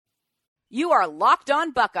You are Locked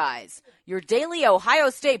On Buckeyes, your daily Ohio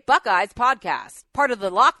State Buckeyes podcast, part of the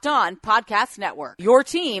Locked On Podcast Network, your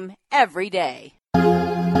team every day.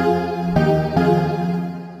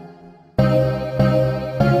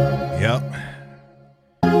 Yep.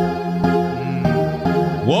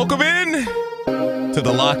 Welcome in to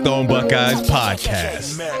the Locked On Buckeyes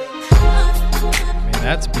podcast. Man,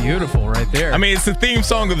 that's beautiful right there. I mean, it's the theme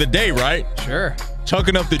song of the day, right? Sure.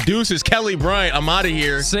 Chucking up the deuces. Kelly Bryant, I'm out of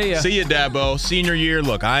here. See ya. See ya, Dabo. Senior year.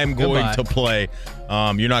 Look, I am going to play.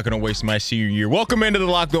 You're not going to waste my senior year. Welcome into the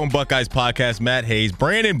Locked On Buckeyes podcast. Matt Hayes,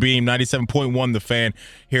 Brandon Beam, 97.1 The Fan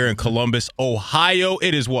here in Columbus, Ohio.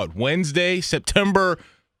 It is what, Wednesday, September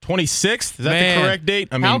 26th? Is that the correct date?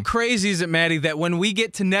 I mean, how crazy is it, Maddie, that when we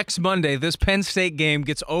get to next Monday, this Penn State game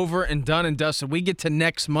gets over and done and dusted. We get to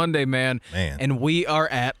next Monday, man. And we are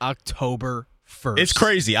at October 1st. It's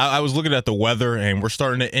crazy. I was looking at the weather, and we're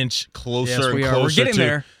starting to inch closer and closer. We're getting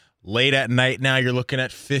there. Late at night now, you're looking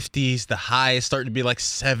at 50s. The high is starting to be like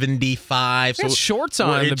 75. We had shorts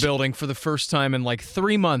on in the building for the first time in like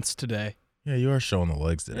 3 months today. Yeah, you are showing the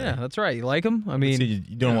legs today. Yeah, that's right. You like them? I mean,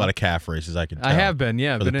 you're doing a lot of calf races, I can tell. I have been,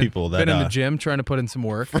 yeah. Been in the gym trying to put in some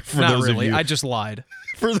work. For Not those really. Of you, I just lied.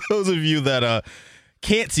 For those of you that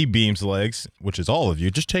can't see Beam's legs, which is all of you,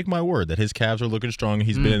 just take my word that his calves are looking strong and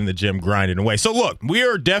he's been in the gym grinding away. So look, we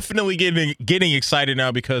are definitely getting excited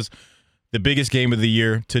now because the biggest game of the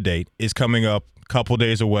year to date is coming up a couple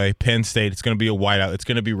days away. Penn State. It's going to be a whiteout. It's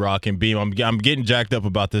going to be rocking. Beam, I'm getting jacked up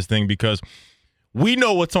about this thing because we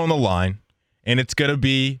know what's on the line, and it's going to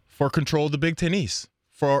be for control of the Big Ten East.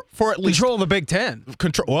 For at least control of the Big Ten.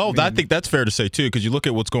 I think that's fair to say too, because you look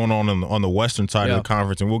at what's going on the western side of the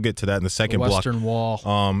conference, and we'll get to that in the second block. Western Wall.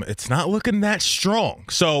 It's not looking that strong.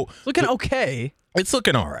 So looking okay. It's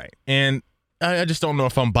looking all right, and I just don't know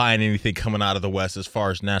if I'm buying anything coming out of the West as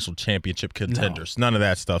far as national championship contenders. None of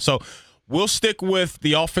that stuff. So we'll stick with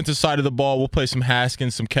the offensive side of the ball. We'll play some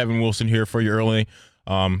Haskins, some Kevin Wilson here for you early.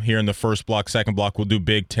 Here in the first block. Second block, we'll do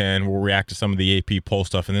Big Ten. We'll react to some of the AP poll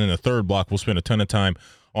stuff. And then in the third block, we'll spend a ton of time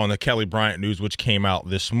on the Kelly Bryant news, which came out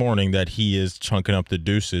this morning that he is chunking up the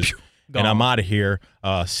deuces. And I'm out of here.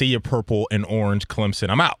 See you, purple and orange Clemson.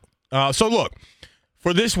 I'm out. So look,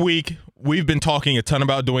 for this week, we've been talking a ton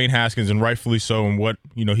about Dwayne Haskins, and rightfully so, and what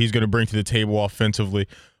he's going to bring to the table offensively.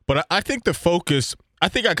 But I think the focus, I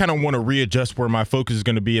kind of want to readjust where my focus is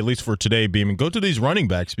going to be, at least for today, Beam, and go to these running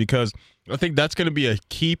backs, because I think that's going to be a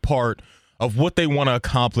key part of what they want to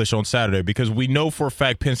accomplish on Saturday, because we know for a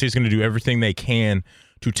fact Penn State's going to do everything they can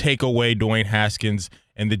to take away Dwayne Haskins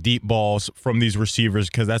and the deep balls from these receivers,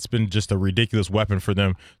 because that's been just a ridiculous weapon for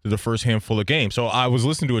them through the first handful of games. So I was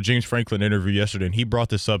listening to a James Franklin interview yesterday, and he brought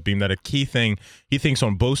this up, Beam, that a key thing he thinks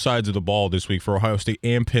on both sides of the ball this week for Ohio State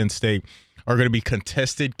and Penn State are going to be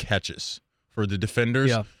contested catches for the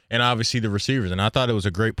defenders and obviously the receivers. And I thought it was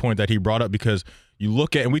a great point that he brought up, because you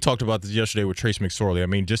look at, and we talked about this yesterday with Trace McSorley, I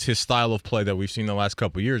mean, just his style of play that we've seen the last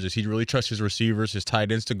couple of years is he really trusts his receivers, his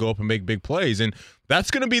tight ends to go up and make big plays. And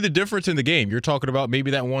that's going to be the difference in the game. You're talking about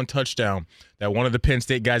maybe that one touchdown that one of the Penn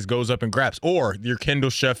State guys goes up and grabs, or your Kendall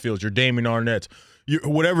Sheffields, your Damian Arnett's,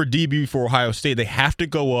 whatever DB for Ohio State, they have to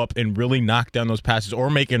go up and really knock down those passes or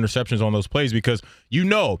make interceptions on those plays, because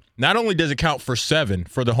not only does it count for 7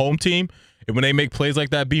 for the home team when they make plays like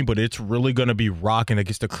that, Beam, but it's really going to be rocking. It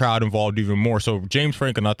gets the crowd involved even more. So James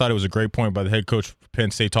Franklin, I thought it was a great point by the head coach for Penn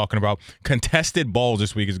State, talking about contested balls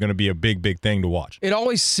this week is going to be a big, big thing to watch. It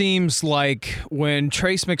always seems like when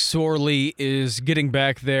Trace McSorley is getting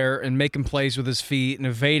back there and making plays with his feet and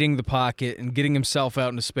evading the pocket and getting himself out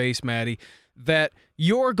into space, Maddie, that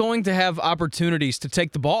you're going to have opportunities to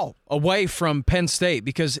take the ball away from Penn State,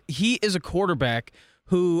 because he is a quarterback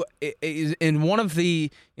who is in one of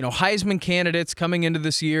the Heisman candidates coming into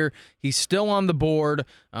this year. He's still on the board.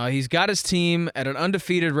 He's got his team at an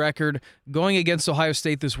undefeated record going against Ohio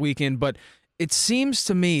State this weekend. But it seems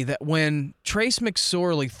to me that when Trace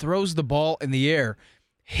McSorley throws the ball in the air,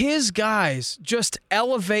 his guys just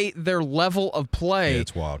elevate their level of play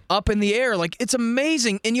it's wild. Up in the air. Like, it's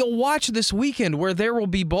amazing. And you'll watch this weekend where there will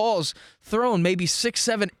be balls thrown maybe 6,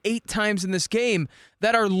 7, 8 times in this game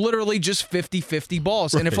that are literally just 50-50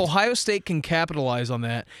 balls. Right. And if Ohio State can capitalize on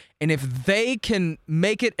that, and if they can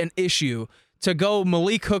make it an issue to go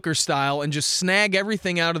Malik Hooker style and just snag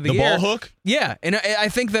everything out of the air. The ball hook? Yeah, and I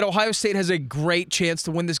think that Ohio State has a great chance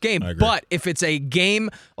to win this game. But if it's a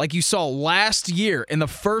game like you saw last year in the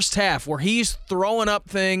first half where he's throwing up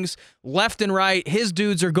things left and right, his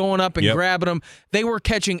dudes are going up and grabbing them. They were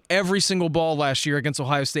catching every single ball last year against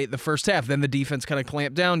Ohio State in the first half. Then the defense kind of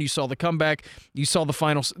clamped down. You saw the comeback. You saw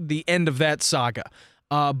the end of that saga.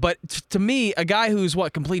 But to me, a guy who's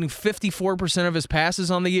completing 54% of his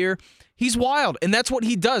passes on the year, He's wild, and that's what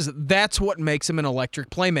he does. That's what makes him an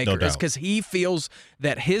electric playmaker, is because he feels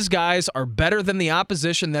that his guys are better than the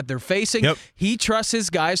opposition that they're facing. Yep. He trusts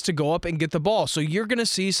his guys to go up and get the ball. So you're going to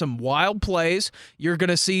see some wild plays. You're going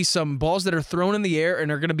to see some balls that are thrown in the air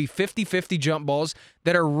and are going to be 50-50 jump balls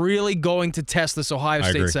that are really going to test this Ohio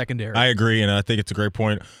State secondary. I agree, and I think it's a great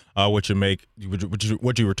point what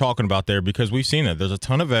you were talking about there, because we've seen it. There's a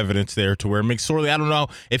ton of evidence there to where McSorley, I don't know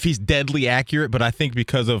if he's deadly accurate, but I think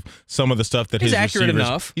because of some of the stuff that he's his accurate receivers,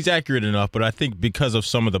 enough. He's accurate enough, but I think because of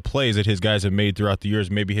some of the plays that his guys have made throughout the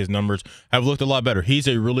years, maybe his numbers have looked a lot better. He's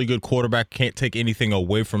a really good quarterback. Can't take anything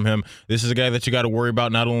away from him. This is a guy that you got to worry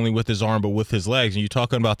about not only with his arm but with his legs. And you're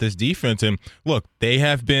talking about this defense, and look, they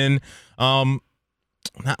have been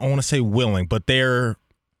I want to say willing, but they're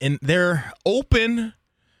open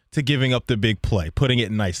to giving up the big play, putting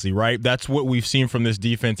it nicely, right? That's what we've seen from this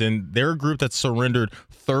defense, and they're a group that surrendered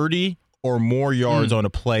 30 or more yards on a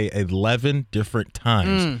play 11 different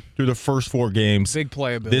times through the first 4 games big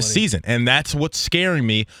playability this season, and that's what's scaring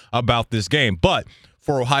me about this game. But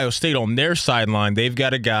for Ohio State on their sideline, they've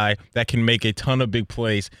got a guy that can make a ton of big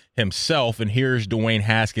plays himself, and here's Dwayne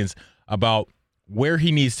Haskins about where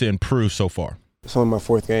he needs to improve so far. It's only my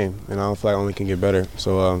 4th game, and I don't feel like I only can get better.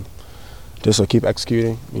 So just keep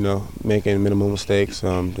executing, making minimal mistakes.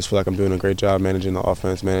 Just feel like I'm doing a great job managing the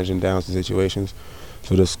offense, managing downs and situations.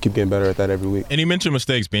 So just keep getting better at that every week. And he mentioned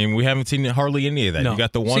mistakes, Beam. We haven't seen hardly any of that. No. You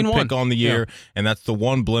got the one pick on the year, and that's the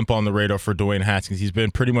one blimp on the radar for Dwayne Haskins. He's been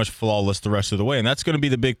pretty much flawless the rest of the way, and that's going to be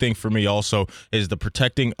the big thing for me also is the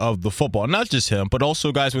protecting of the football. Not just him, but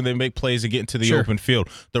also guys when they make plays and get into the open field.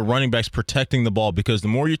 The running backs protecting the ball, because the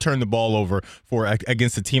more you turn the ball over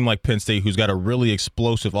against a team like Penn State who's got a really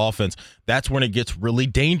explosive offense, that's when it gets really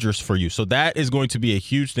dangerous for you. So that is going to be a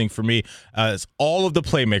huge thing for me as all of the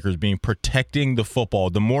playmakers being protecting the football.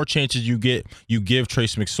 The more chances you give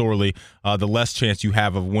Trace McSorley, the less chance you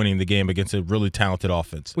have of winning the game against a really talented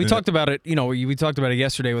offense. We talked about it, we talked about it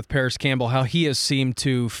yesterday with Paris Campbell, how he has seemed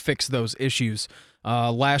to fix those issues.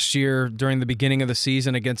 Last year, during the beginning of the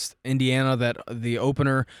season against Indiana, the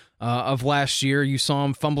opener of last year, you saw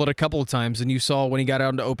him fumble it a couple of times, and you saw when he got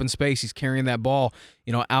out into open space, he's carrying that ball,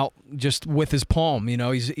 out just with his palm.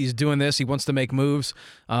 He's doing this. He wants to make moves.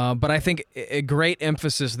 But I think a great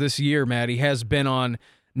emphasis this year, Maddie, has been on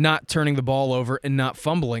not turning the ball over and not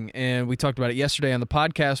fumbling. And we talked about it yesterday on the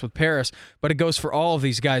podcast with Paris, but it goes for all of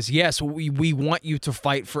these guys. Yes, we want you to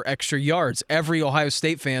fight for extra yards. Every Ohio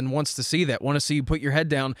State fan wants to see that, want to see you put your head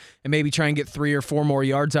down and maybe try and get 3 or 4 more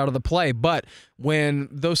yards out of the play. But when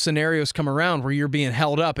those scenarios come around where you're being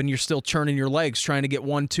held up and you're still churning your legs trying to get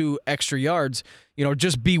 1-2 extra yards,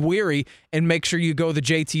 just be wary and make sure you go the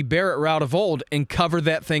JT Barrett route of old and cover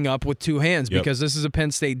that thing up with 2 hands, because this is a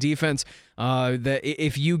Penn State defense that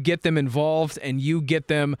if you get them involved and you get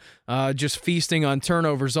them just feasting on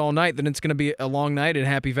turnovers all night, then it's going to be a long night in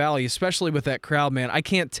Happy Valley, especially with that crowd, man. I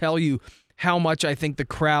can't tell you how much I think the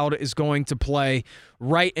crowd is going to play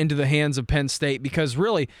right into the hands of Penn State, because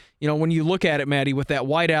really, when you look at it, Maddie, with that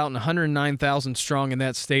whiteout and 109,000 strong in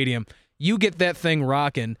that stadium, you get that thing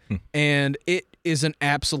rocking, and it is an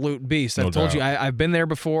absolute beast. I've told you, I've been there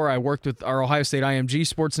before. I worked with our Ohio State IMG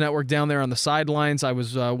Sports Network down there on the sidelines. I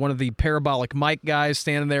was one of the parabolic mic guys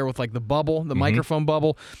standing there with like the bubble, the microphone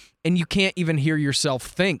bubble, and you can't even hear yourself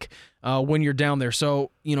think when you're down there. So,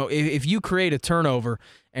 if you create a turnover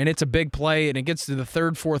and it's a big play and it gets to the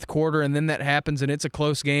 3rd, 4th quarter and then that happens and it's a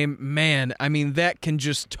close game, man, I mean, that can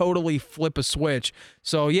just totally flip a switch.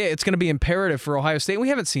 So, yeah, it's going to be imperative for Ohio State. We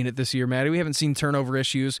haven't seen it this year, Maddie. We haven't seen turnover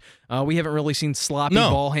issues. We haven't really seen sloppy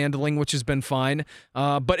ball handling, which has been fine.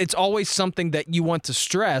 But it's always something that you want to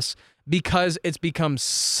stress, because it's become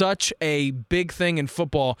such a big thing in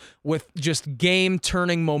football with just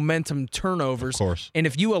game-turning momentum turnovers. Of course. And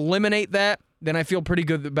if you eliminate that, then I feel pretty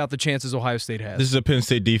good about the chances Ohio State has. This is a Penn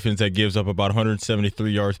State defense that gives up about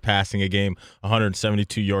 173 yards passing a game,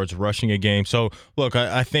 172 yards rushing a game. So, look,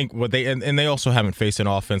 I think what they and they also haven't faced an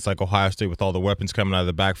offense like Ohio State with all the weapons coming out of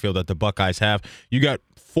the backfield that the Buckeyes have. You got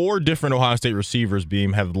 4 different Ohio State receivers,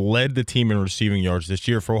 Beam, have led the team in receiving yards this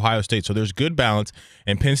year for Ohio State. So there's good balance,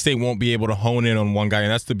 and Penn State won't be able to hone in on one guy.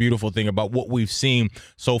 And that's the beautiful thing about what we've seen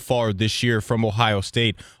so far this year from Ohio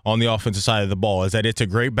State on the offensive side of the ball, is that it's a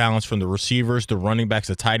great balance from the receivers receivers, the running backs,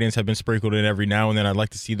 the tight ends have been sprinkled in every now and then. I'd like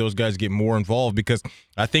to see those guys get more involved because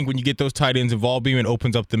I think when you get those tight ends involved, it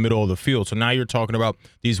opens up the middle of the field. So now you're talking about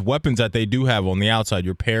these weapons that they do have on the outside,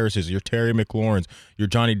 your Parrises, your Terry McLaurins, your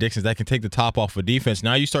Johnny Dixons, that can take the top off of defense.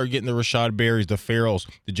 Now you start getting the Rashad Berrys, the Farrells,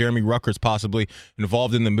 the Jeremy Ruckers possibly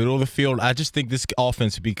involved in the middle of the field. I just think this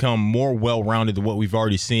offense has become more well-rounded than what we've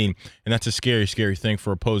already seen, and that's a scary, scary thing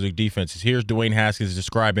for opposing defenses. Here's Dwayne Haskins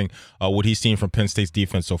describing what he's seen from Penn State's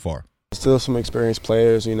defense so far. Still some experienced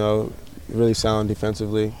players, really sound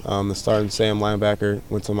defensively. The starting Sam linebacker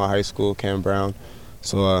went to my high school, Cam Brown.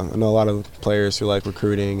 So I know a lot of players who like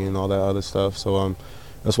recruiting and all that other stuff. So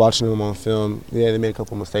just watching them on film, they made a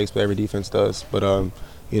couple mistakes, but every defense does. But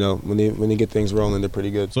when they get things rolling, they're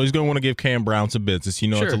pretty good. So he's going to want to give Cam Brown some business.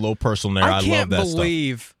 Sure. It's a little personal there. I love that stuff. I can't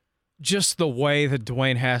believe just the way that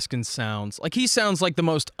Dwayne Haskins sounds. Like, he sounds like the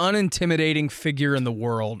most unintimidating figure in the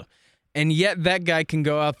world. And yet that guy can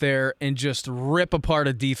go out there and just rip apart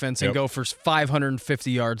a defense and go for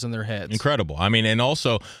 550 yards in their heads. Incredible. I mean, and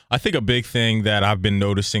also I think a big thing that I've been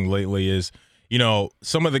noticing lately is,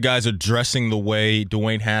 some of the guys are dressing the way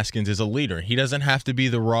Dwayne Haskins is a leader. He doesn't have to be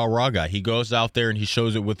the rah-rah guy. He goes out there and he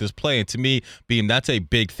shows it with his play. And to me, Beam, that's a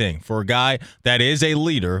big thing. For a guy that is a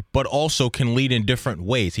leader but also can lead in different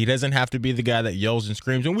ways. He doesn't have to be the guy that yells and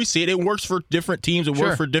screams. And we see it. It works for different teams. It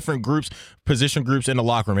works for different groups, position groups in the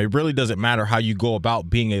locker room. It really doesn't matter how you go about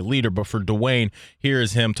being a leader. But for Dwayne, here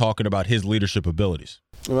is him talking about his leadership abilities.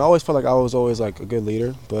 I always felt like I was always like a good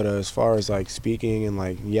leader, but as far as like speaking and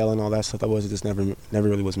like yelling all that stuff, that was just never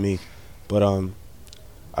really was me. But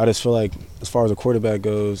I just feel like as far as a quarterback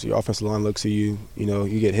goes, your offensive line looks at you,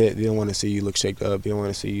 you get hit, they don't want to see you look shaken up, they don't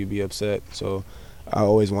want to see you be upset. So I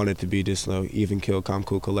always wanted to be just even keel, calm,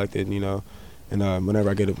 cool, collected, And whenever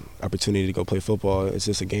I get an opportunity to go play football, it's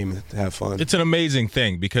just a game to have fun. It's an amazing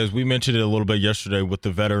thing because we mentioned it a little bit yesterday with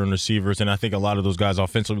the veteran receivers, and I think a lot of those guys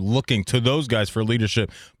offensively looking to those guys for leadership.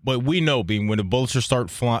 But we know, Being, when the bullets are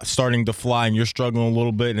starting to fly and you're struggling a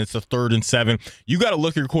little bit and it's a 3rd and 7, you got to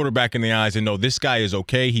look your quarterback in the eyes and know this guy is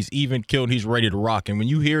okay. He's even killed. He's ready to rock. And when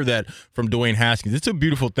you hear that from Dwayne Haskins, it's a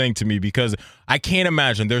beautiful thing to me because I can't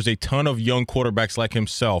imagine there's a ton of young quarterbacks like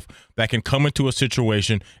himself that can come into a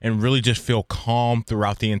situation and really just feel calm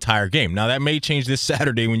throughout the entire game. Now, that may change this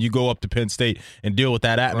Saturday when you go up to Penn State and deal with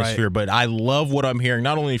that atmosphere, but I love what I'm hearing,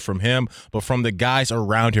 not only from him, but from the guys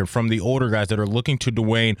around him, from the older guys that are looking to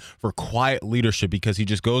Dwayne for quiet leadership because he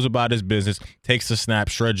just goes about his business, takes the snap,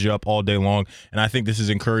 shreds you up all day long, and I think this is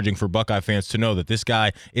encouraging for Buckeye fans to know that this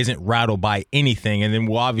guy isn't rattled by anything, and then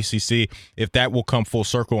we'll obviously see if that will come full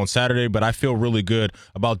circle on Saturday, but I feel really good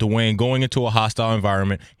about Dwayne going into a hostile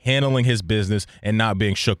environment, handling his business, and not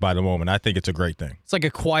being shook by the moment. I think it's a great thing. It's like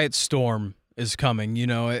a quiet storm is coming,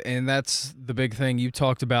 and that's the big thing. You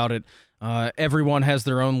talked about it. Everyone has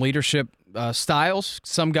their own leadership styles.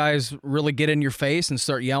 Some guys really get in your face and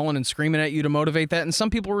start yelling and screaming at you to motivate that, and some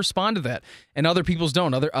people respond to that, and other people's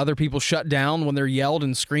don't. Other people shut down when they're yelled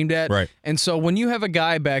and screamed at. Right. And so when you have a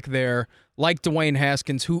guy back there like Dwayne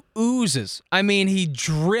Haskins who oozes, he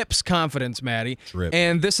drips confidence, Maddie. Drip.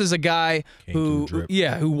 And this is a guy who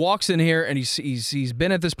walks in here and he's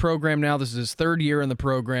been at this program now. This is his 3rd year in the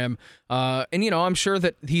program. And I'm sure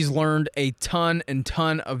that he's learned a ton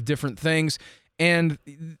of different things. And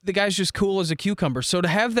the guy's just cool as a cucumber. So to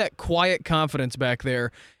have that quiet confidence back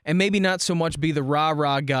there and maybe not so much be the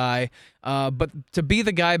rah-rah guy, but to be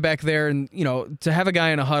the guy back there and, to have a guy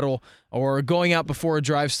in a huddle or going out before a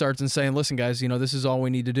drive starts and saying, listen, guys, this is all we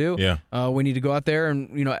need to do. Yeah. We need to go out there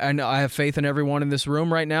and, I have faith in everyone in this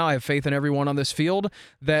room right now. I have faith in everyone on this field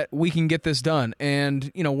that we can get this done. And,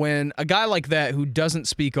 when a guy like that who doesn't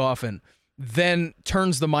speak often then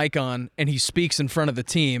turns the mic on and he speaks in front of the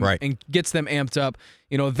team and gets them amped up,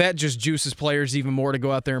 that just juices players even more to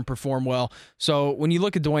go out there and perform well. So when you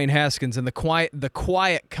look at Dwayne Haskins and the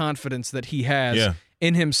quiet confidence that he has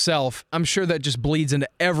in himself, I'm sure that just bleeds into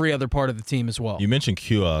every other part of the team as well. You mentioned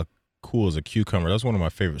cool as a cucumber. That was one of my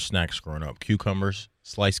favorite snacks growing up. Cucumbers,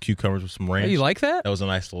 sliced cucumbers with some ranch. Oh, you like that? That was a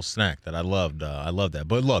nice little snack that I loved. I love that.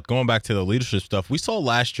 But look, going back to the leadership stuff, we saw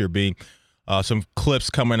last year being some clips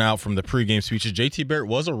coming out from the pregame speeches. JT Barrett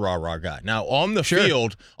was a rah-rah guy. Now, on the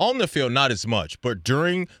field, not as much. But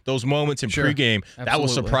during those moments in pregame, that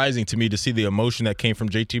was surprising to me to see the emotion that came from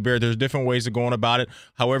JT Barrett. There's different ways of going about it.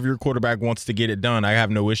 However your quarterback wants to get it done, I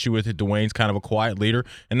have no issue with it. Dwayne's kind of a quiet leader,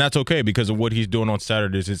 and that's okay because of what he's doing on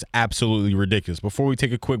Saturdays is absolutely ridiculous. Before we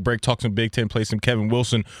take a quick break, talk some Big Ten, play some Kevin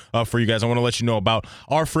Wilson for you guys, I want to let you know about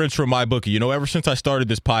our friends from MyBookie. Ever since I started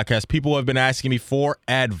this podcast, people have been asking me for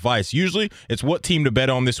advice. Usually, it's what team to bet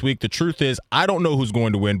on this week. The truth is, I don't know who's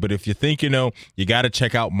going to win, but if you think you know, you got to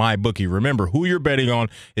check out MyBookie. Remember, who you're betting on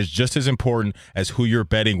is just as important as who you're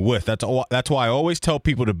betting with. That's why I always tell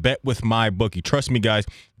people to bet with MyBookie. Trust me, guys,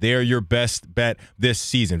 they're your best bet this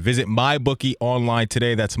season. Visit MyBookie online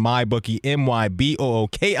today. That's MyBookie,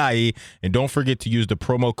 MyBookie. And don't forget to use the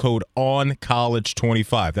promo code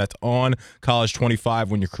ONCollege25. That's ONCollege25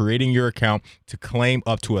 when you're creating your account to claim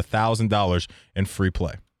up to $1,000 in free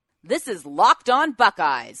play. This is Locked On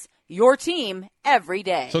Buckeyes, your team every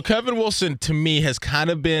day. So Kevin Wilson, to me, has kind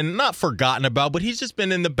of been not forgotten about, but he's just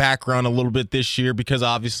been in the background a little bit this year because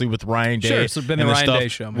obviously with Ryan Day, sure, it's been the Ryan Day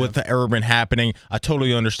show, man. With the Urban happening, I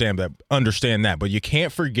totally understand that. But you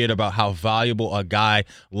can't forget about how valuable a guy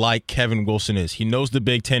like Kevin Wilson is. He knows the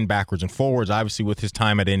Big Ten backwards and forwards, obviously with his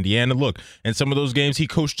time at Indiana. Look, in some of those games he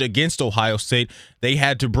coached against Ohio State, they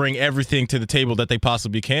had to bring everything to the table that they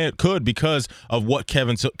possibly could because of what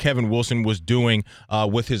Kevin Wilson was doing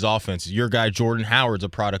with his offense. Your guy Jordan Howard's a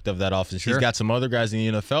product of that offense. Sure. He's got some other guys in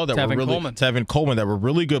the NFL that Tevin Coleman that were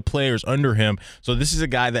really good players under him. So this is a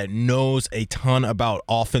guy that knows a ton about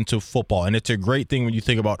offensive football, and it's a great thing when you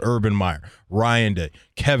think about Urban Meyer, Ryan Day,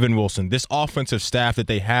 Kevin Wilson. This offensive staff that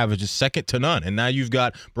they have is just second to none. And now you've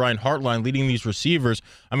got Brian Hartline leading these receivers.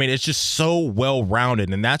 I mean, it's just so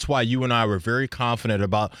well-rounded, and that's why you and I were very confident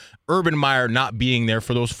about Urban Meyer not being there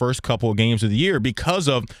for those first couple of games of the year because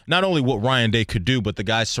of not only what Ryan Day could do, but the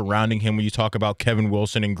guys surrounding him. When you talk about Kevin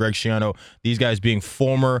Wilson and Greg Schiano, these guys being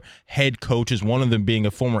former head coaches, one of them being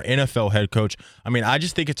a former NFL head coach. I mean, I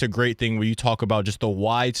just think it's a great thing when you talk about just the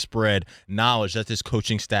widespread knowledge that this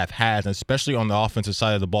coaching staff has, and especially on the offensive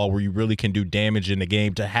side of the ball where you really can do damage in the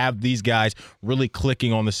game, to have these guys really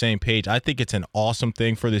clicking on the same page. I think it's an awesome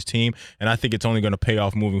thing for this team, and I think it's only going to pay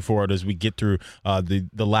off moving forward as we get through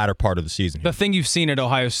the latter part of the season. The thing you've seen at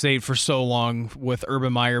Ohio State for so long with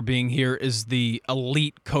Urban Meyer being here is the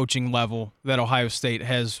elite coaching level that Ohio State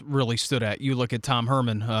has really stood at. You look at Tom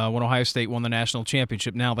Herman when Ohio State won the national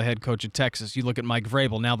championship, now the head coach at Texas. You look at Mike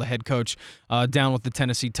Vrabel, now the head coach down with the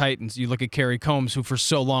Tennessee Titans. You look at Kerry Combs, who for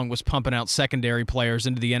so long was pumping out secondary players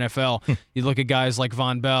into the NFL. You look at guys like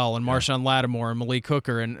Von Bell and Marshawn Lattimore and Malik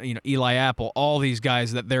Hooker and Eli Apple, all these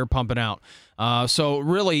guys that they're pumping out. So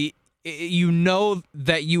really, you know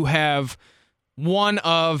that you have one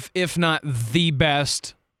of, if not the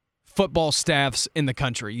best football staffs in the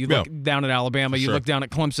country. You look down at Alabama, you look down at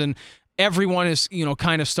Clemson. Everyone is,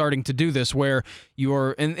 kind of starting to do this where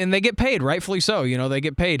you're, and they get paid, rightfully so. They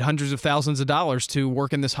get paid hundreds of thousands of dollars to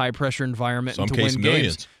work in this high pressure environment and to win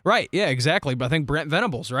millions. games. Right. Yeah, exactly. But I think Brent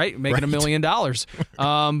Venables, right? Making $1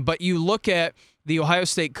 million. But you look at the Ohio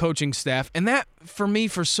State coaching staff, and that for me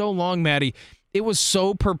for so long, Maddie, it was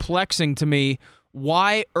so perplexing to me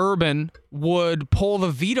why Urban would pull the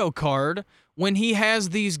veto card when he has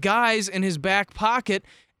these guys in his back pocket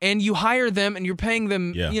and you hire them and you're paying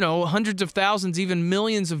them, hundreds of thousands, even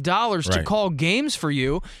millions of dollars to call games for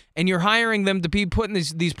you, and you're hiring them to be put in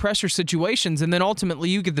these pressure situations, and then ultimately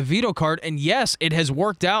you get the veto card. And yes, it has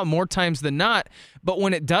worked out more times than not, but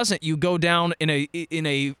when it doesn't, you go down in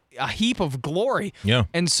a heap of glory. Yeah.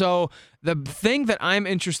 And so the thing that I'm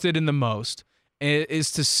interested in the most is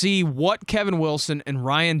to see what Kevin Wilson and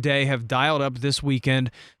Ryan Day have dialed up this weekend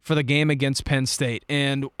for the game against Penn State.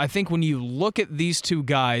 And I think when you look at these two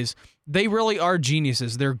guys, they really are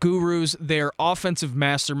geniuses. They're gurus. They're offensive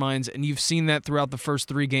masterminds, and you've seen that throughout the first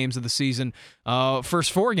 3 games of the season,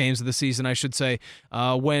 first 4 games of the season, I should say,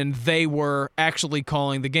 when they were actually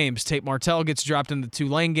calling the games. Tate Martell gets dropped in the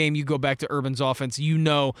Tulane game. You go back to Urban's offense,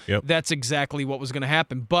 that's exactly what was going to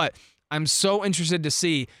happen. But I'm so interested to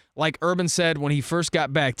see, like Urban said when he first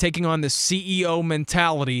got back, taking on this CEO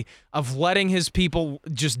mentality of letting his people,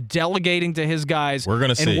 just delegating to his guys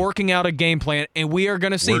and working out a game plan. And we are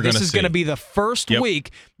going to see. This is going to be the first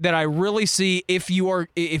week that I really see if you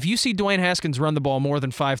see Dwayne Haskins run the ball more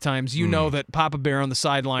than 5 times, you know that Papa Bear on the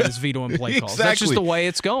sideline is vetoing play calls. That's just the way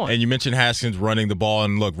it's going. And you mentioned Haskins running the ball,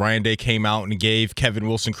 and look, Ryan Day came out and gave Kevin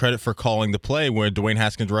Wilson credit for calling the play where Dwayne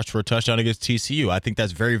Haskins rushed for a touchdown against TCU. I think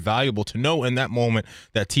that's very valuable to know in that moment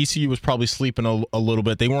that TCU was probably sleeping a little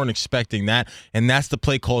bit. They weren't expecting that, and that's the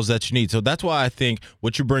play calls that you need. So that's why I think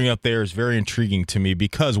what you bring up there is very intriguing to me,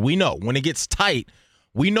 because we know when it gets tight,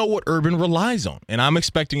 we know what Urban relies on, and I'm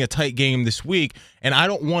expecting a tight game this week, and I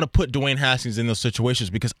don't want to put Dwayne Haskins in those situations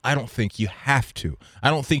because I don't think you have to. I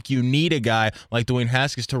don't think you need a guy like Dwayne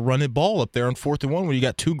Haskins to run the ball up there on 4th and 1 when you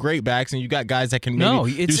got 2 great backs and you got guys that can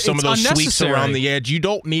maybe do some of those sweeps around the edge. You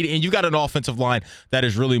don't need it, and you got an offensive line that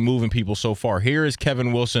is really moving people so far. Here is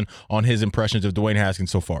Kevin Wilson on his impressions of Dwayne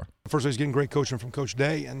Haskins so far. First of all, he's getting great coaching from Coach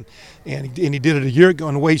Day, and he did it a year ago.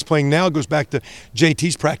 And the way he's playing now goes back to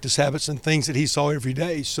JT's practice habits and things that he saw every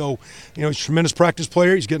day. So, he's a tremendous practice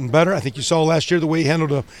player. He's getting better. I think you saw last year the way he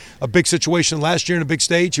handled a big situation last year in a big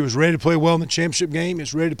stage. He was ready to play well in the championship game. He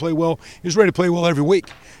was ready to play well. He was ready to play well every week.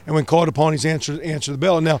 And when called upon, he's answered the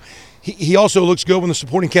bell. And now, he also looks good when the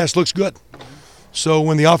supporting cast looks good. So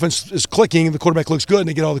when the offense is clicking, the quarterback looks good, and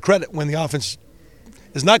they get all the credit. When the offense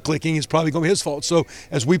is not clicking, it's probably going to be his fault. So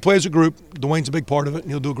as we play as a group, Dwayne's a big part of it,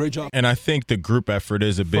 and he'll do a great job. And I think the group effort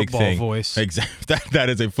is a big football thing. Voice. Exactly. That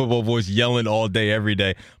is a football voice yelling all day, every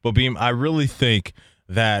day. But Beam, I really think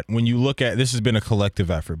that when you look at this has been a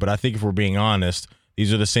collective effort, but I think if we're being honest,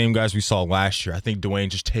 these are the same guys we saw last year. I think Dwayne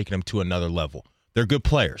just taking them to another level. They're good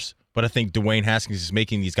players. But I think Dwayne Haskins is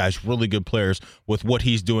making these guys really good players with what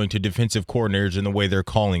he's doing to defensive coordinators and the way they're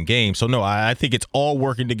calling games. So, no, I think it's all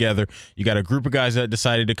working together. You got a group of guys that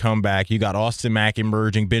decided to come back. You got Austin Mack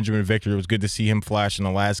emerging, Benjamin Victor. It was good to see him flash in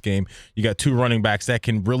the last game. You got 2 running backs that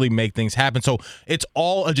can really make things happen. So it's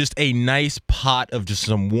all just a nice pot of just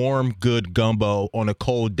some warm, good gumbo on a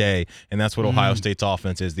cold day, and that's what Ohio State's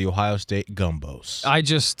offense is, the Ohio State Gumbos.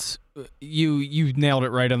 You nailed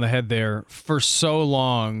it right on the head there. For so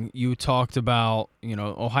long, you talked about,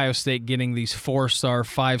 Ohio State getting these 4-star,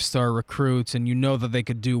 5-star recruits, and you know that they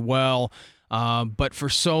could do well. But for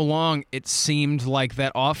so long, it seemed like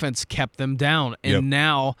that offense kept them down. And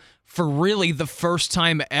now, for really the first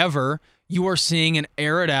time ever, you are seeing an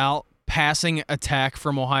air-it-out passing attack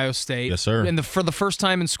from Ohio State. Yes, sir. For the first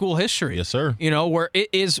time in school history. Yes, sir. Where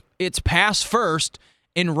it's pass first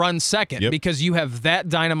and run second because you have that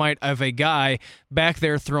dynamite of a guy back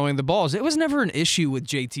there throwing the balls. It was never an issue with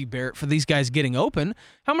JT Barrett for these guys getting open.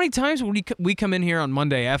 How many times would we come in here on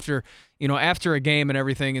Monday after a game and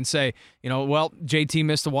everything and say, well, JT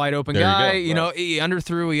missed a wide open guy. He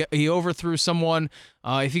underthrew, he overthrew someone.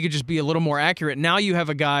 If he could just be a little more accurate. Now you have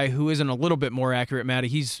a guy who isn't a little bit more accurate, Matty.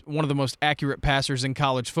 He's one of the most accurate passers in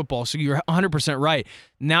college football. So you're 100% right.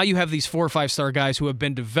 Now you have these 4 or 5-star guys who have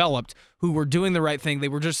been developed, who were doing the right thing.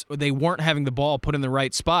 They weren't having the ball put in the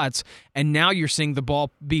right spots. And now you're seeing the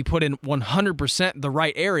ball be put in 100% the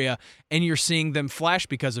right area, and you're seeing them flash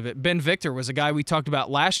because of it. Ben Victor was a guy we talked about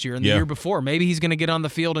last year and the year before. Maybe he's going to get on the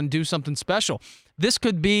field and do something special. This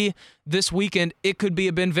could be this weekend. It could be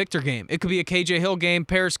a Ben Victor game. It could be a KJ Hill game,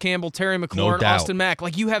 Paris Campbell, Terry McLaurin, Austin Mack.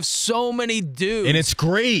 Like, you have so many dudes. And it's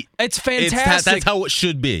great. It's fantastic. That's how it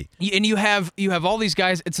should be. And you have all these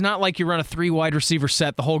guys. It's not like you run a 3 wide receiver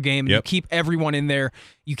set the whole game and you keep everyone in there.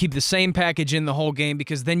 You keep the same package in the whole game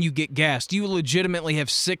because then you get gassed. You legitimately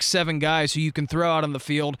have 6, 7 guys who you can throw out on the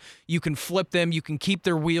field. You can flip them. You can keep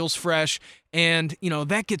their wheels fresh. And,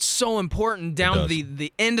 that gets so important down to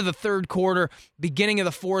the end of the third quarter, beginning of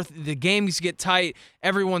the fourth. The games get tight.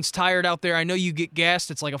 Everyone's tired out there. I know you get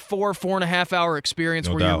gassed. It's like a 4.5 hour experience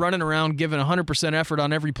where you're running around giving 100% effort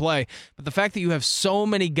on every play. But the fact that you have so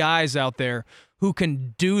many guys out there who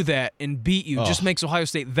can do that and beat you just makes Ohio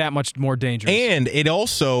State that much more dangerous. And it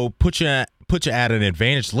also puts you at an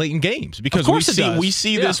advantage late in games because we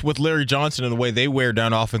see this with Larry Johnson and the way they wear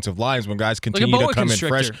down offensive lines when guys continue to come in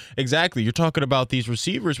fresh. Exactly. You're talking about these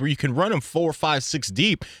receivers where you can run them 4, 5, 6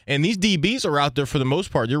 deep, and these DBs are out there for the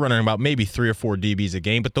most part. You're running about maybe 3 or 4 DBs a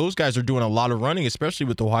game, but those guys are doing a lot of running, especially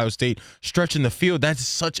with Ohio State stretching the field. That's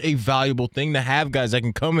such a valuable thing to have guys that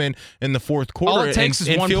can come in the fourth quarter all it takes and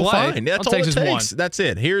is one feel play. fine. That's all it takes. That's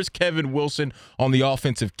it. Here's Kevin Wilson on the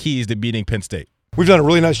offensive keys to beating Penn State. We've done a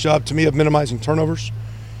really nice job, to me, of minimizing turnovers.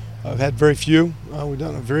 I've had very few. We've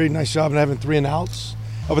done a very nice job of having 3 and outs.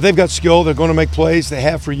 But they've got skill. They're going to make plays. They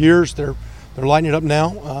have for years. They're lighting it up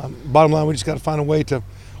now. Bottom line, we just got to find a way to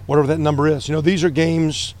whatever that number is. These are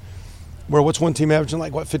games where what's one team averaging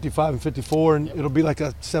 55 and 54, and it'll be like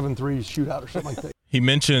a 7-3 shootout or something like that. He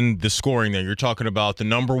mentioned the scoring there. You're talking about the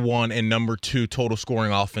number 1 and number 2 total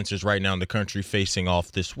scoring offenses right now in the country facing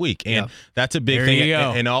off this week. And that's a big thing.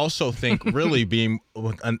 And I also think really being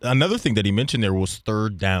another thing that he mentioned there was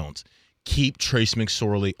third downs. Keep Trace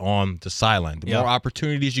McSorley on the sideline. The more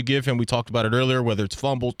opportunities you give him, we talked about it earlier, whether it's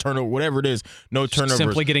fumble, turnover, whatever it is, no turnovers.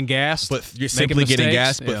 Simply getting gassed. But you're simply getting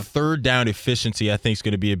gassed. But third down efficiency, I think, is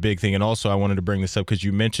going to be a big thing. And also, I wanted to bring this up because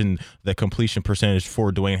you mentioned the completion percentage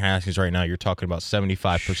for Dwayne Haskins right now. You're talking about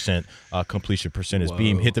 75% completion percentage.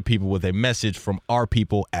 Beam, hit the people with a message from our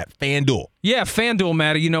people at FanDuel. Yeah, FanDuel,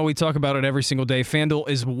 Matty, we talk about it every single day. FanDuel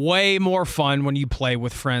is way more fun when you play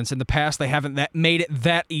with friends. In the past, they haven't made it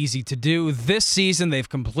that easy to do. This season, they've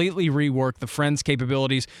completely reworked the friends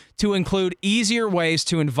capabilities to include easier ways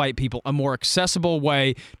to invite people, a more accessible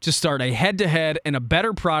way to start a head-to-head and a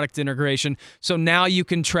better product integration. So now you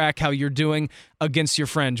can track how you're doing against your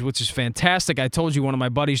friends, which is fantastic. I told you one of my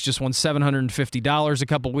buddies just won $750 a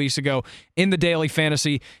couple weeks ago in the Daily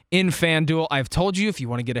Fantasy in FanDuel. I've told you if you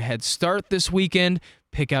want to get a head start this weekend,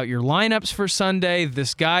 pick out your lineups for Sunday.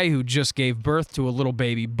 This guy who just gave birth to a little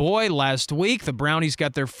baby boy last week, the Brownies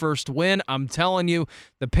got their first win. I'm telling you,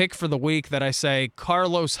 the pick for the week that I say,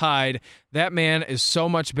 Carlos Hyde, that man is so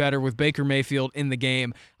much better with Baker Mayfield in the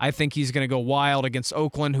game. I think he's going to go wild against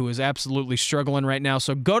Oakland, who is absolutely struggling right now.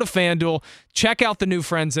 So go to FanDuel, check out the new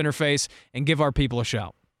Friends interface, and give our people a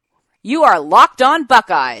shout. You are Locked On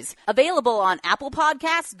Buckeyes, available on Apple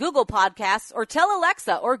Podcasts, Google Podcasts, or tell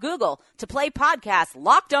Alexa or Google to play podcast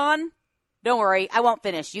Locked On. Don't worry, I won't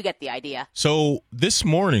finish. You get the idea. So this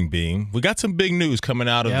morning, we got some big news coming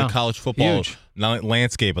out of the college football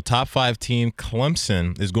landscape. A top 5 team,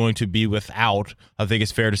 Clemson, is going to be without, I think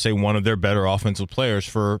it's fair to say, one of their better offensive players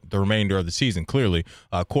for the remainder of the season, clearly.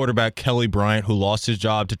 Quarterback Kelly Bryant, who lost his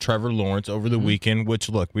job to Trevor Lawrence over the weekend, which,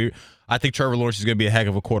 look, I think Trevor Lawrence is going to be a heck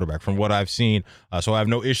of a quarterback from what I've seen, so I have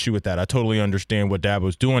no issue with that. I totally understand what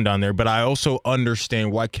Dabo's doing down there, but I also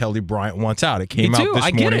understand why Kelly Bryant wants out. It came out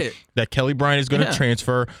this morning that Kelly Bryant is going to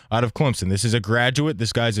transfer out of Clemson. This is a graduate.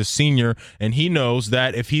 This guy's a senior, and he knows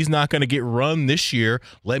that if he's not going to get run this year,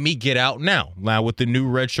 let me get out now. Now, with the new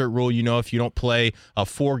redshirt rule, if you don't play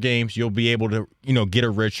 4 games, you'll be able to, get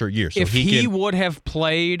a redshirt year. So if he would have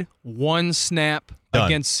played one snap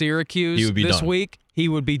against Syracuse this week, he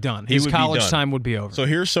would be done. His college time would be over. So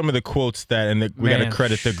here's some of the quotes we got to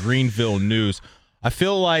credit the Greenville News. I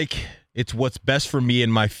feel like it's what's best for me in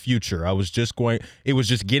my future. It was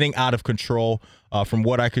just getting out of control from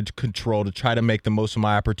what I could control to try to make the most of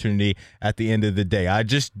my opportunity at the end of the day. I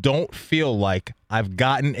just don't feel like I've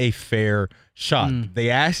gotten a fair shot. They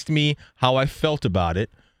asked me how I felt about it.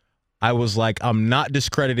 I was like, I'm not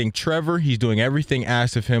discrediting Trevor. He's doing everything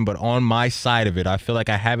asked of him, but on my side of it, I feel like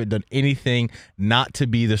I haven't done anything not to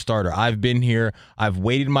be the starter. I've been here. I've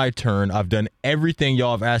waited my turn. I've done everything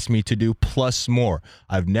y'all have asked me to do, plus more.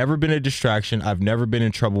 I've never been a distraction. I've never been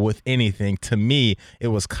in trouble with anything. To me, it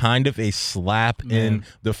was kind of a slap in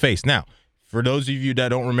the face. Now, for those of you that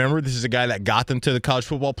don't remember, this is a guy that got them to the college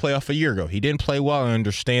football playoff a year ago. He didn't play well, I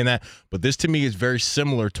understand that, but this to me is very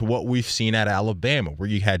similar to what we've seen at Alabama, where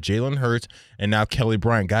you had Jalen Hurts and now Kelly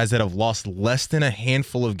Bryant, guys that have lost less than a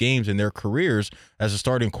handful of games in their careers as a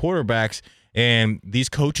starting quarterbacks. And these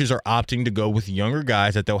coaches are opting to go with younger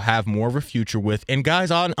guys that they'll have more of a future with, and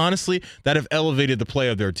guys, honestly, that have elevated the play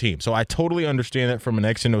of their team. So I totally understand that from an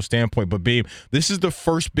X and O standpoint. But, Beam, this is the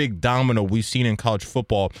first big domino we've seen in college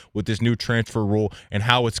football with this new transfer rule and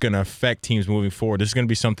how it's going to affect teams moving forward. This is going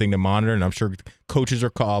to be something to monitor, and I'm sure coaches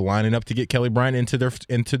are lining up to get Kelly Bryant into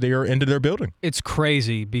their building. It's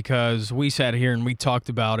crazy because we sat here and we talked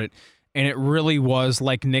about it. And it really was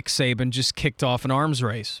like Nick Saban just kicked off an arms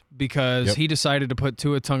race because he decided to put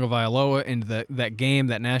Tua Tagovailoa into that game,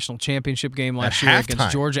 that national championship game last year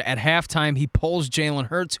against Georgia. At halftime, he pulls Jalen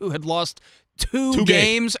Hurts, who had lost two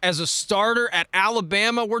games as a starter at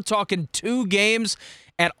Alabama. We're talking 2 games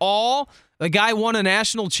at all. The guy won a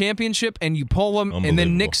national championship, and you pull him, and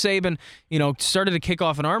then Nick Saban, started to kick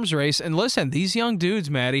off an arms race. And listen, these young dudes,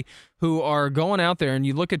 Maddie, who are going out there, and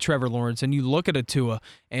you look at Trevor Lawrence, and you look at a Tua,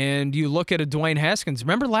 and you look at a Dwayne Haskins.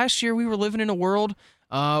 Remember last year we were living in a world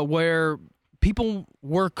where people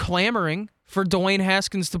were clamoring for Dwayne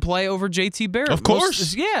Haskins to play over J.T. Barrett. Of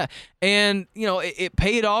course. And, it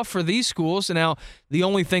paid off for these schools. And now the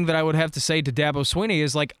only thing that I would have to say to Dabo Swinney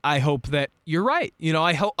is, I hope that you're right.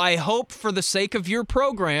 I hope for the sake of your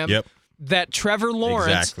program that Trevor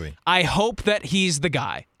Lawrence, I hope that he's the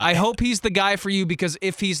guy. I hope he's the guy for you, because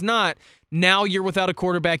if he's not, now you're without a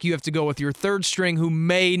quarterback. You have to go with your third string who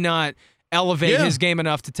may not elevate his game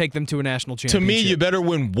enough to take them to a national championship. To me, you better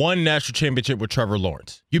win one national championship with Trevor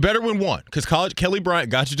Lawrence. You better win one, because Kelly Bryant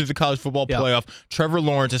got you to the college football playoff. Trevor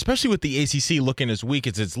Lawrence, especially with the ACC looking as weak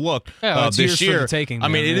as it's looked this year. For the taking,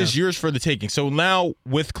 it is yours for the taking. So now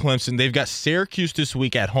with Clemson, they've got Syracuse this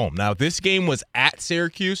week at home. Now, if this game was at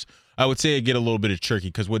Syracuse, I would say it'd get a little bit of tricky,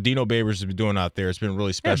 because what Dino Babers has been doing out there has been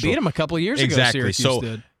really special. Beat him a couple of years ago, Syracuse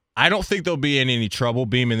did. I don't think they'll be in any trouble,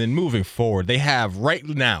 Beam. And then moving forward, they have right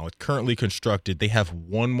now, it's currently constructed, they have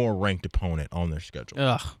one more ranked opponent on their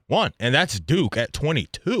schedule. One, and that's Duke at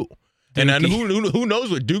 22. And then who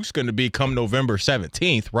knows what Duke's going to be come November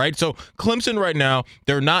 17th, right? So Clemson right now,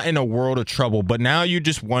 they're not in a world of trouble, but now you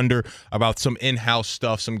just wonder about some in-house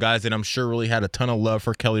stuff, some guys that I'm sure really had a ton of love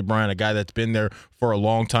for Kelly Bryant, a guy that's been there for a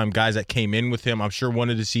long time, guys that came in with him, I'm sure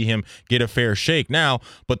wanted to see him get a fair shake now,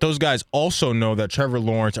 but those guys also know that Trevor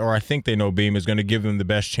Lawrence, or I think they know Beam, is going to give them the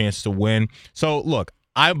best chance to win. So, look,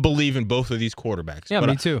 I believe in both of these quarterbacks. Yeah, but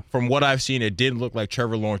me too. From what I've seen, it did look like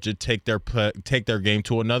Trevor Lawrence did take their game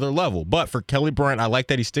to another level. But for Kelly Bryant, I like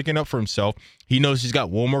that he's sticking up for himself. He knows he's got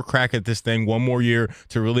one more crack at this thing, one more year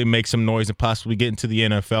to really make some noise and possibly get into the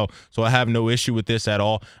NFL. So I have no issue with this at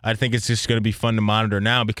all. I think it's just going to be fun to monitor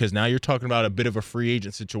now because now you're talking about a bit of a free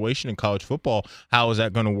agent situation in college football. How is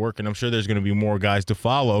that going to work? And I'm sure there's going to be more guys to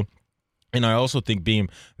follow. And I also think, Beam,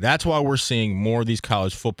 that's why we're seeing more of these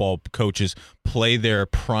college football coaches play their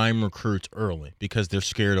prime recruits early because they're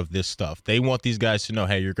scared of this stuff. They want these guys to know,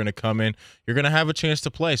 hey, you're going to come in, you're going to have a chance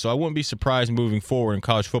to play. So I wouldn't be surprised moving forward in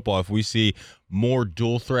college football if we see more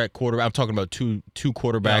dual-threat quarterback. I'm talking about two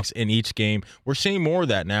quarterbacks in each game. We're seeing more of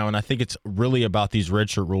that now, and I think it's really about these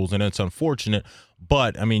redshirt rules, and it's unfortunate.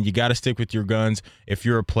 But, I mean, you got to stick with your guns if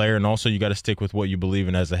you're a player, and also you got to stick with what you believe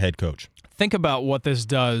in as a head coach. Think about what this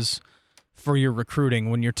does for your recruiting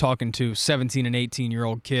when you're talking to 17 and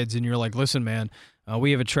 18-year-old kids and you're like, listen, man,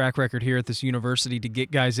 we have a track record here at this university to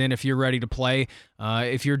get guys in if you're ready to play.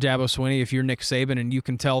 If you're Dabo Swinney, if you're Nick Saban, and you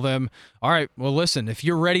can tell them, all right, well, listen, if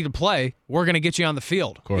you're ready to play, we're going to get you on the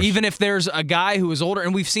field. Even if there's a guy who is older,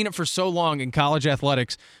 and we've seen it for so long in college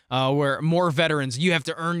athletics where more veterans, you have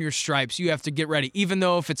to earn your stripes, you have to get ready. Even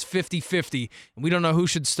though if it's 50-50, and we don't know who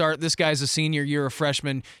should start, this guy's a senior, you're a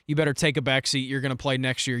freshman, you better take a back seat, you're going to play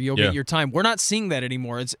next year, you'll get your time. We're not seeing that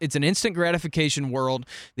anymore. It's an instant gratification world.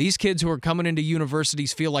 These kids who are coming into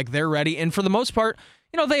universities feel like they're ready, and for the most part,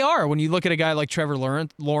 you know, they are. When you look at a guy like Trevor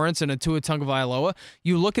Lawrence and a Tua Tagovailoa,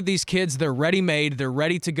 you look at these kids, they're ready-made, they're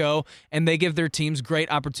ready to go, and they give their teams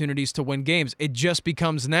great opportunities to win games. It just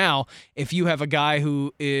becomes now, if you have a guy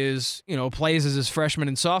who is, you know, plays as his freshman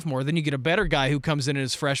and sophomore, then you get a better guy who comes in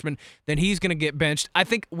as freshman, then he's going to get benched. I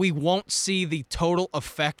think we won't see the total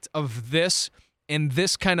effect of this and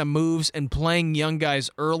this kind of moves and playing young guys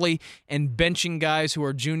early and benching guys who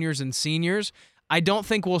are juniors and seniors. I don't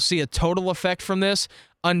think we'll see a total effect from this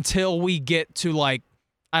until we get to, like,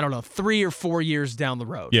 I don't know, 3 or 4 years down the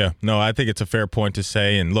road. Yeah, no, I think it's a fair point to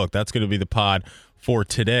say. And look, that's going to be the pod for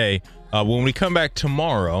today. When we come back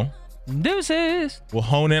tomorrow, deuces, we'll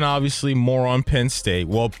hone in, obviously, more on Penn State.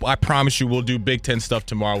 Well, I promise you we'll do Big Ten stuff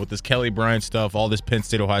tomorrow with this Kelly Bryant stuff, all this Penn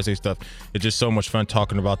State, Ohio State stuff. It's just so much fun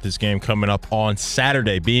talking about this game coming up on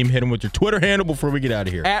Saturday. Beam, hit him with your Twitter handle before we get out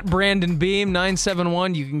of here. At Brandon Beam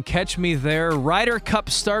 971. You can catch me there. Ryder Cup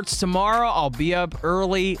starts tomorrow. I'll be up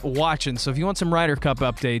early watching. So if you want some Ryder Cup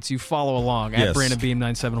updates, you follow along at Brandon Beam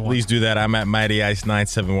 971. Please do that. I'm at Mighty Ice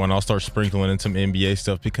 971. I'll start sprinkling in some NBA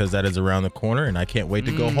stuff because that is around the corner, and I can't wait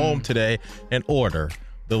to go home today and order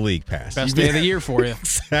the League Pass. Best day of the year for you.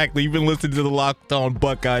 Exactly. You've been listening to the Locked On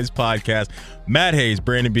Buckeyes podcast. Matt Hayes,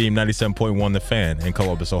 Brandon Beam, 97.1 The Fan in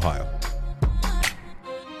Columbus, Ohio.